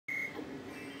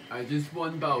I just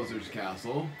won Bowser's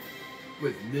Castle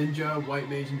with Ninja, White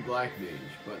Mage, and Black Mage,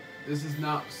 but this is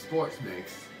not sports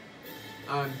mix.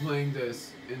 I'm playing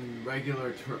this in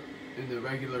the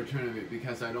regular tournament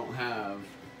because I don't have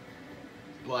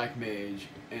Black Mage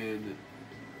and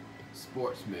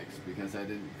sports mix because I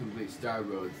didn't complete Star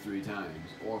Road 3 times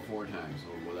or 4 times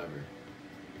or whatever.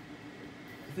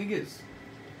 I think it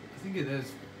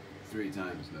is 3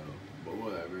 times though, but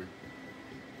whatever.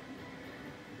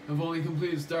 I've only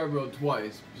completed Star Road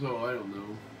twice, so I don't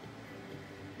know.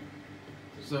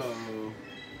 So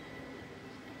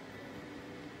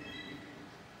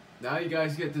now you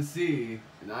guys get to see,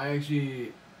 and I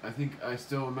think I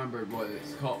still remembered what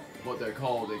it's called, what they're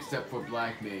called, except for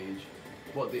Black Mage,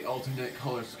 what the alternate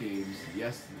color schemes.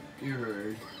 Yes, you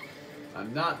heard.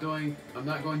 I'm not going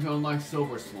to unlock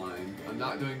Silver Slime. I'm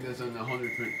not doing this in a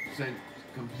 100%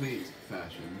 complete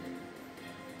fashion.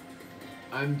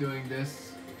 I'm doing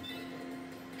this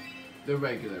the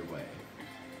regular way.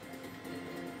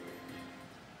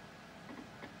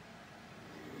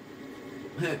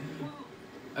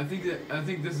 I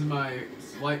think this is my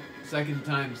second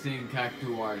time seeing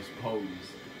Cactuar's pose.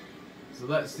 So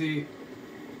let's see.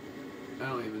 I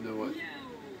don't even know what.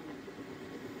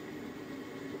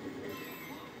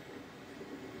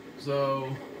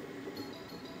 So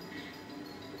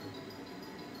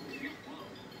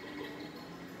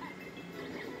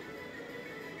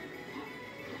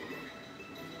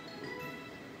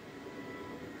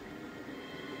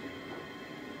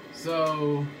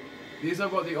these are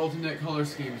what the alternate color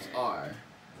schemes are.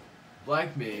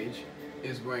 Black Mage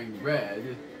is wearing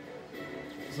red,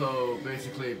 so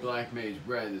basically Black Mage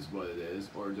red is what it is,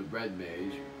 or the red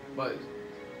mage. But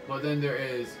then there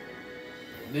is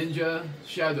Ninja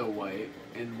Shadow White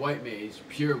and White Mage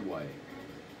pure white.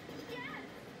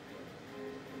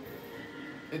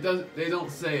 They don't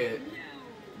say it,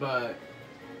 but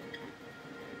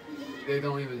they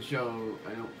don't even show.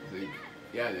 I don't think.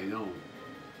 Yeah, they don't.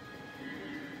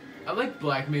 I like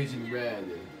Black Mage in red.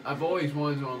 I've always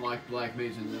wanted to unlock Black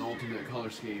Mage in an alternate color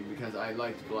scheme because I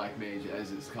liked Black Mage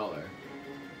as its color.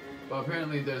 But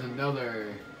apparently there's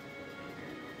another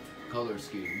color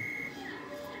scheme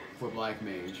for Black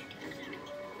Mage.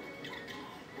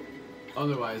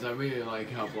 Otherwise, I really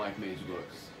like how Black Mage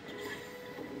looks.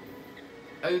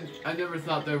 I never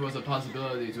thought there was a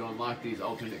possibility to unlock these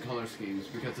alternate color schemes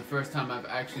because the first time I've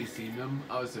actually seen them,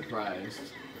 I was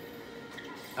surprised.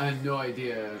 I had no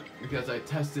idea because I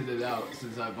tested it out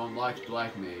since I've unlocked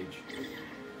Black Mage.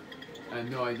 I had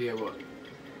no idea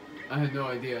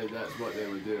that's what they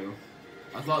would do.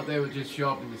 I thought they would just show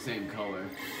up in the same color.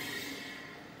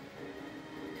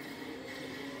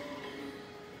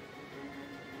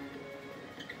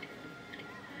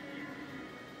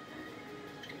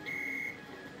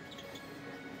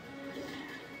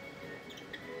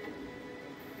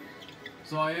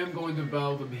 So I am going to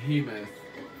battle the Behemoth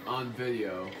on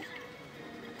video,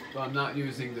 but I'm not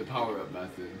using the power-up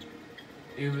method,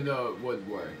 even though it would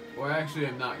work. Or actually,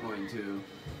 I'm not going to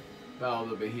battle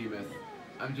the Behemoth.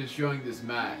 I'm just showing this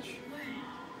match.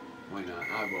 Why not?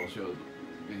 I will show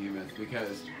the Behemoth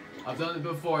because I've done it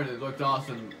before and it looked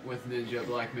awesome with Ninja,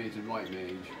 Black Mage, and White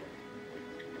Mage.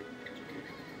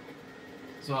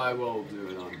 So I will do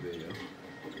it on video.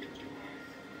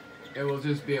 It will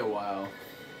just be a while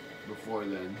before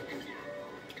then.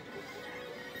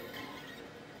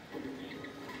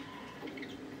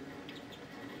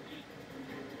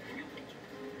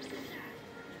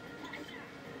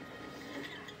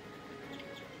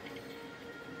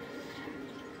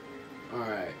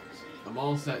 Alright, I'm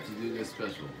all set to do this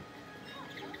special.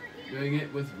 Doing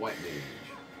it with White Mage.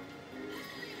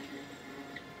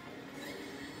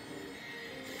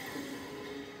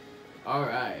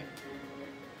 Alright.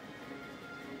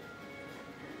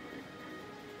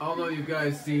 Although you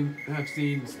guys have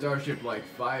seen Starship like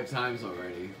 5 times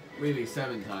already, really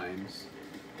 7 times,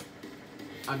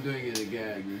 I'm doing it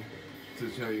again to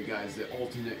show you guys the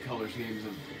alternate color schemes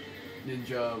of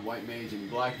Ninja, White Mage, and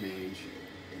Black Mage.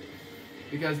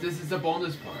 Because this is the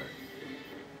bonus part.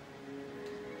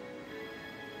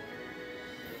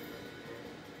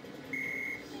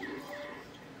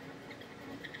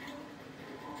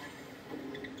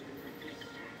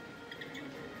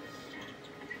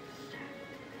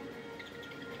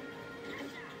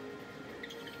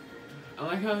 I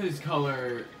like how his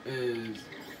color is,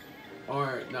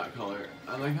 or not color,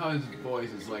 I like how his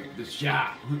voice is like the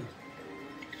shah.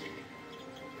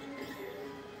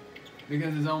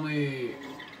 Because it's only,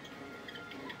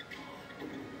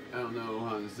 I don't know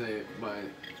how to say it, but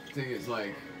I think it's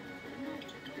like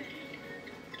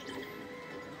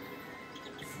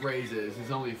phrases.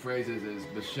 His only phrases is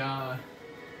Basha,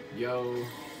 Yo,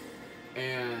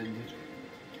 And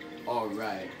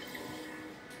alright.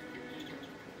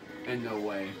 And no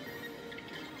way.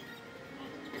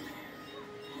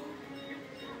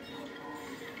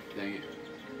 Dang it.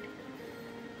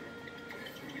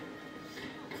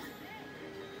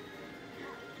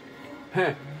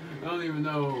 Heh, I don't even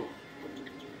know.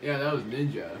 Yeah, that was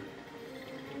Ninja.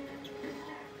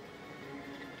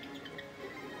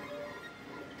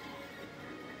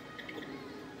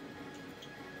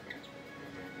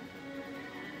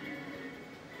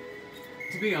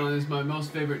 To be honest, my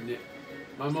most favorite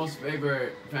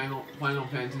Final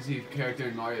Fantasy character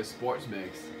in Mario Sports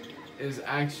Mix is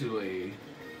actually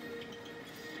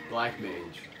Black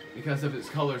Mage because of its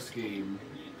color scheme.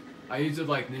 I used to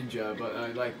like Ninja, but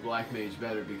I like Black Mage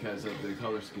better because of the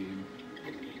color scheme.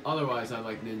 Otherwise, I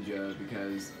like Ninja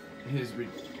because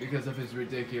of his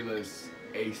ridiculous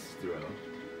ace throw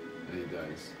that he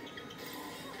does.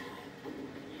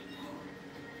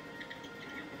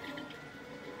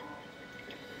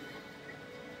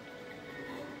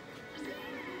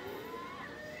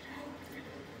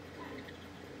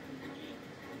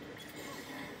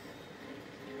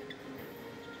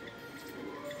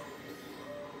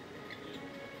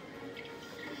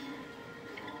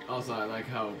 Also, I like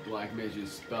how Black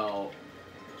Mage's spell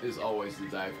is always the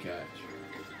dive catch.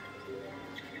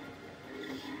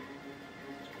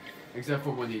 Except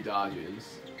for when he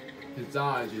dodges. His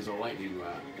dodge is a lightning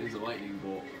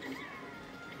bolt.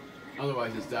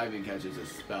 Otherwise, his diving catch is a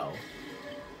spell.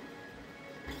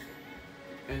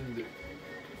 And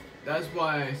that's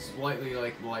why I slightly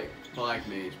like Black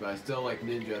Mage, but I still like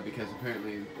Ninja because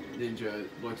apparently Ninja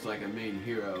looks like a main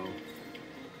hero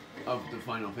of the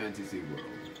Final Fantasy world.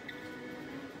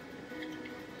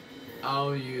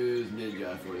 I'll use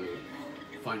Ninja for the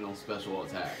final special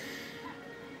attack.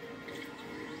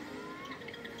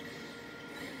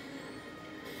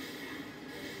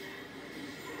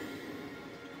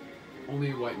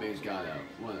 Only White Mage got out.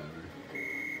 Whatever.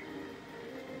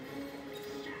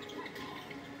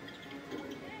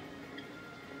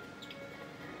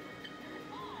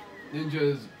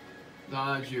 Ninja's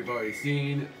dodge you've already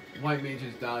seen. White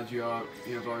Mage's dodge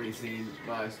you've already seen,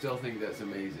 but I still think that's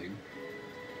amazing.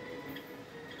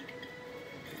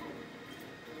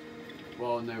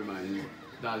 Well, never mind. His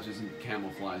dodge isn't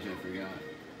camouflage, I forgot.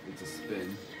 It's a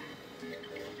spin.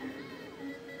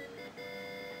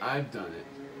 I've done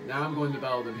it. Now I'm going to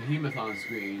battle the Behemoth on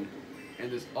screen,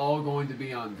 and it's all going to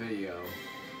be on video.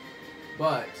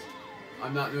 But,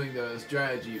 I'm not doing the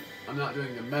strategy, I'm not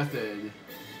doing the method.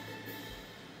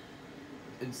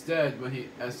 Instead,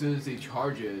 as soon as he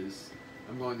charges,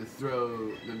 I'm going to throw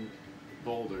the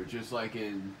boulder, just like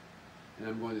in... And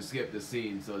I'm going to skip the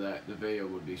scene so that the video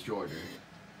would be shorter.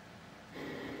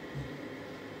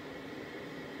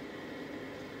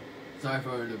 Sorry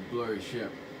for the blurry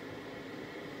ship.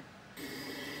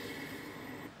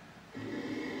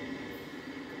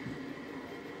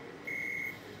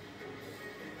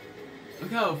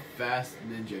 Look how fast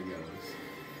Ninja goes.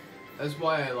 That's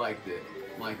why I liked it,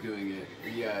 like doing it.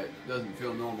 Yeah, it doesn't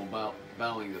feel normal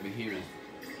battling the Behemoth.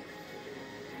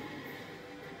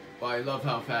 But I love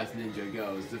how fast Ninja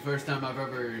goes. The first time I've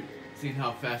ever seen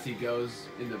how fast he goes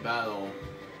in the battle,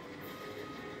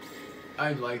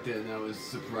 I liked it and I was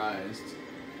surprised.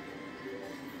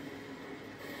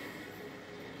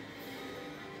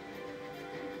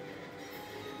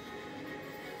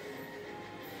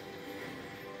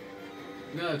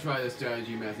 I'm gonna try the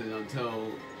strategy method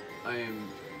until I am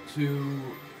too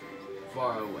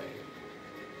far away.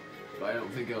 But I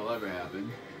don't think it'll ever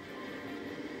happen.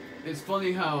 It's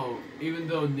funny how, even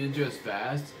though Ninja is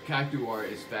fast, Cactuar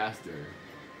is faster.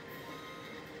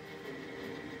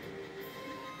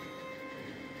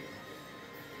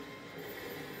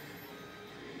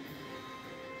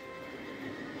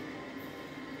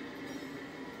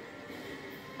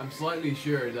 I'm slightly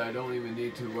sure that I don't even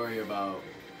need to worry about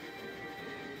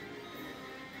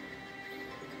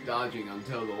dodging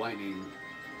until the lightning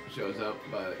shows up,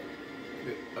 but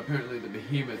apparently the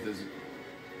Behemoth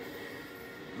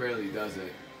rarely does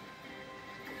it.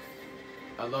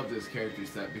 I love this character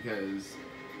set because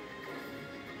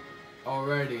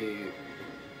already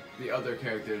the other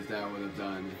characters that I would have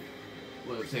done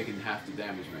would have taken half the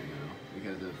damage right now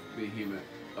because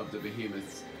of the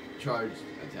Behemoth's charged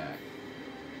attack.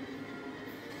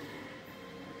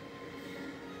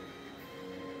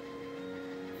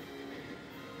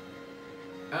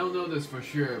 I don't know this for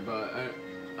sure, but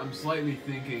I'm slightly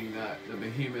thinking that the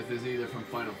Behemoth is either from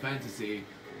Final Fantasy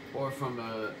or from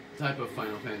a type of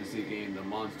Final Fantasy game, the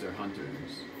Monster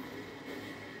Hunters,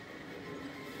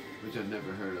 which I've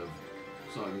never heard of.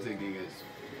 So I'm thinking it's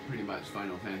pretty much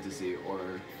Final Fantasy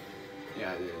or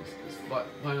Yeah, it is. It's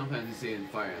Final Fantasy and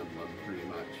Fire Emblem, pretty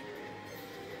much.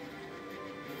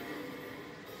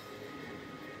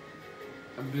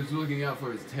 I'm just looking out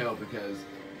for his tail because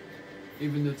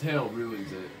even the tail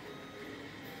ruins it.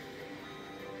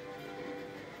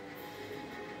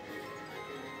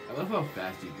 I love how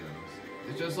fast he goes.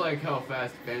 It's just like how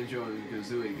fast Banjo and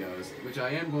Kazooie goes, which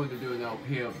I am going to do an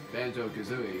LP of Banjo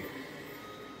Kazooie.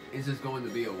 It's just going to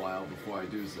be a while before I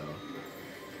do so.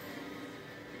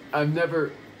 I've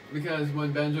never, because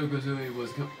when Banjo Kazooie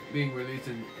was being released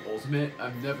in Ultimate,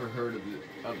 I've never heard of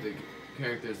the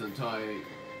characters until I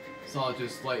saw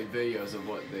just slight videos of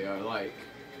what they are like,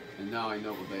 and now I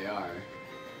know what they are.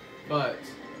 But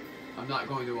I'm not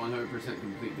going to 100%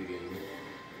 complete the game.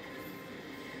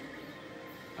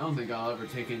 I don't think I'll ever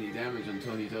take any damage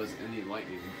until he does any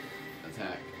lightning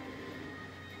attack.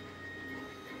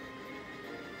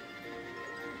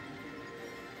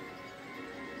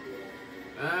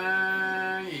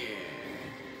 Yeah.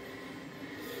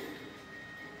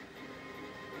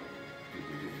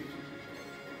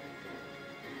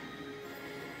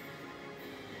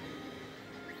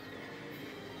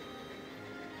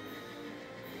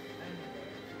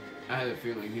 I had a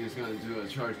feeling he was going to do a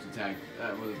charged attack.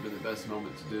 That would have been the best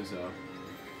moment to do so.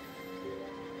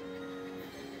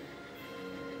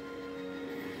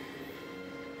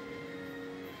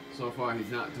 So far, he's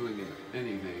not doing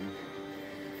anything.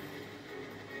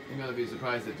 I'm going to be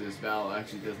surprised if this battle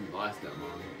actually doesn't last that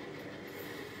long.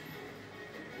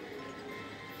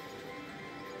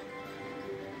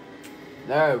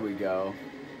 There we go.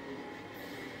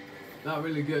 Not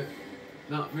really good.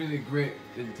 Not really great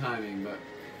in timing, but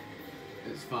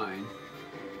it's fine.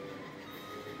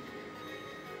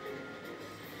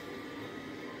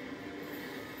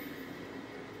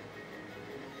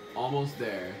 Almost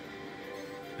there.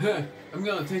 I'm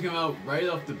gonna take him out right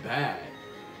off the bat.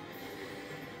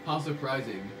 How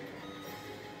surprising.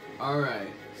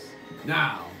 Alright.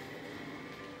 Now.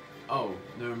 Oh,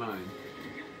 never mind.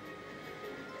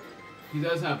 He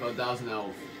does have 1,000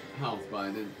 health, but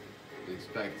I didn't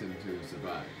expect him to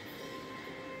survive.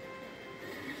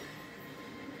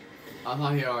 I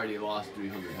thought he already lost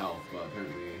 300 health, but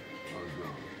apparently I was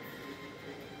wrong.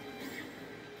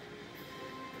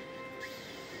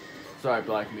 Sorry,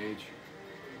 Black Mage.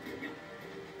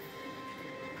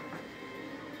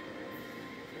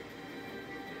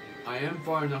 I am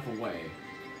far enough away.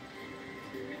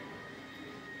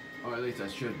 Or at least I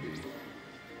should be.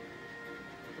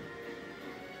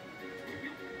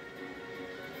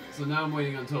 So now I'm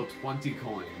waiting until 20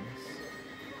 coins.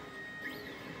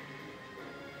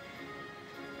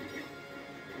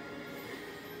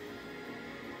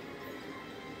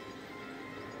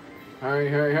 Hurry,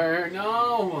 hurry, hurry, hurry,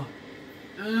 no!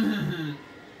 I'm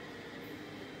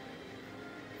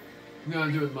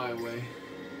gonna do it my way.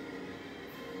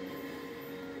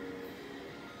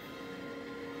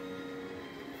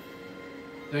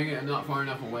 Dang it, I'm not far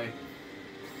enough away.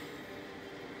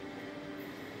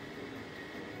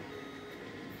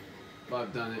 But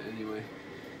I've done it anyway.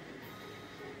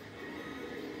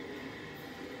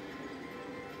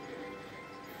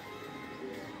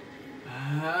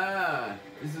 Ah,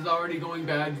 this is already going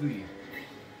badly.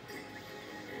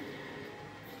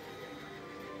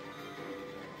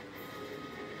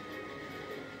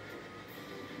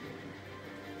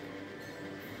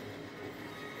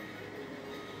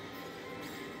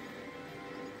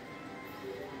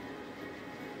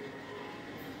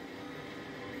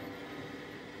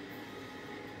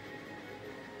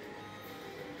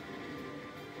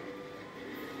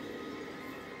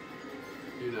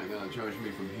 You're not gonna charge me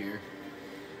from here.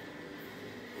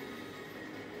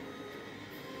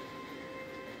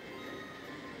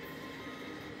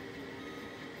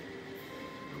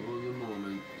 Hold a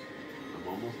moment. I'm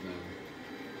almost done.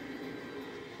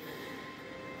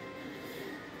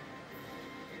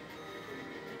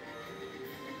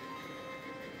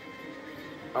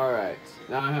 Alright,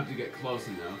 now I have to get close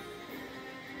enough.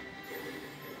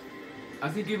 I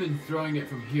think even throwing it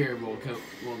from here will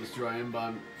destroy him, but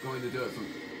I'm going to do it from...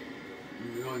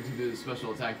 I'm going to do the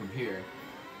special attack from here.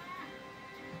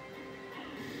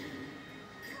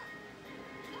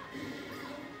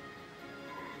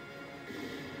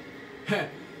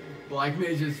 Black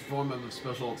Mage's form of a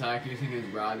special attack using his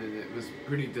rod, and it was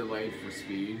pretty delayed for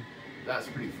speed. That's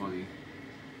pretty funny.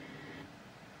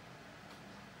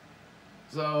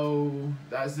 So,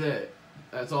 that's it.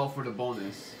 That's all for the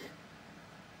bonus.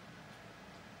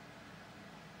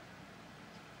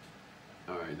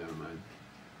 Alright, never mind.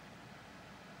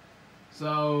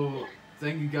 So,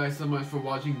 thank you guys so much for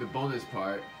watching the bonus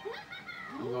part.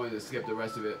 I'm going to skip the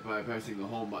rest of it by pressing the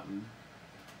home button.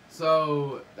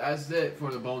 So that's it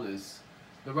for the bonus.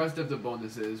 The rest of the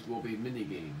bonuses will be mini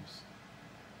games,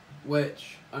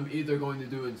 which I'm either going to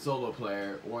do in solo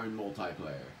player or in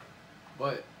multiplayer.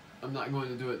 But I'm not going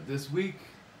to do it this week,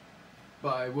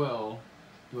 but I will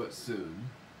do it soon.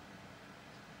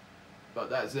 But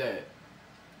that's it.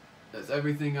 That's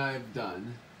everything I've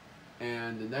done.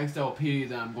 And the next LP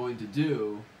that I'm going to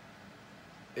do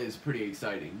is pretty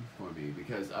exciting for me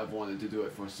because I've wanted to do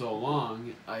it for so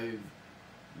long.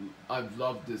 I've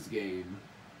loved this game.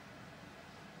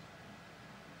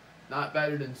 Not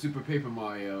better than Super Paper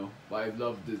Mario, but I've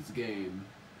loved this game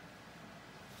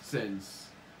since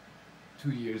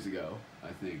 2 years ago,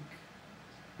 I think.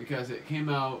 Because it came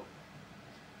out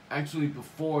actually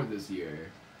before this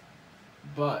year.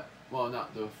 But, well,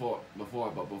 not before,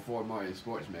 but before Mario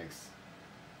Sports Mix.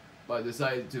 But I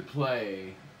decided to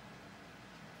play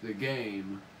the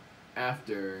game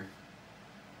after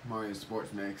Mario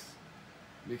Sports Mix.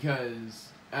 Because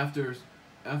after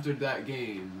that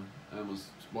game, I almost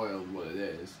spoiled what it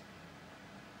is.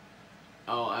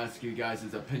 I'll ask you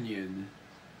guys' opinion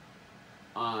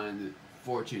on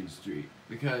Fortune Street.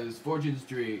 Because Fortune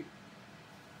Street,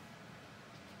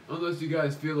 unless you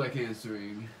guys feel like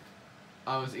answering,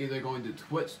 I was either going to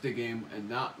Twitch the game and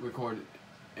not record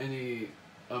any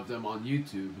of them on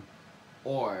YouTube,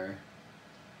 or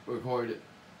record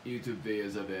YouTube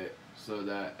videos of it so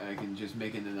that I can just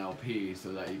make it an LP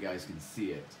so that you guys can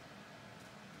see it.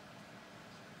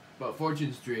 But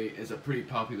Fortune Street is a pretty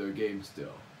popular game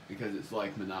still, because it's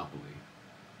like Monopoly.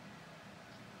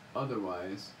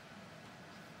 Otherwise,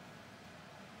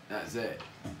 that's it.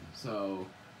 So,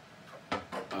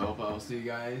 I hope I'll see you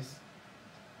guys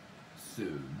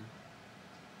soon.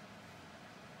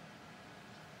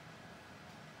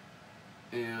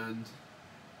 And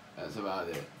that's about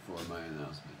it for my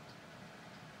announcement.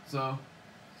 So,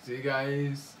 see you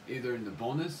guys either in the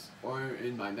bonus or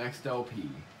in my next LP.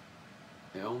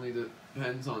 It only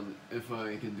depends on if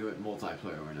I can do it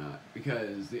multiplayer or not.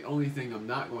 Because the only thing I'm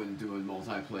not going to do in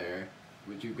multiplayer,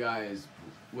 which you guys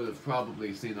would have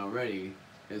probably seen already,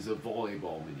 is the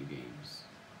volleyball minigames.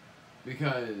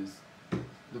 Because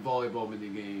the volleyball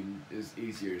minigame is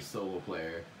easier solo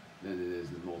player than it is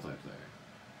in multiplayer.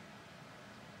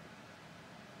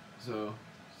 So,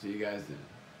 see you guys then.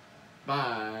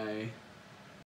 Bye!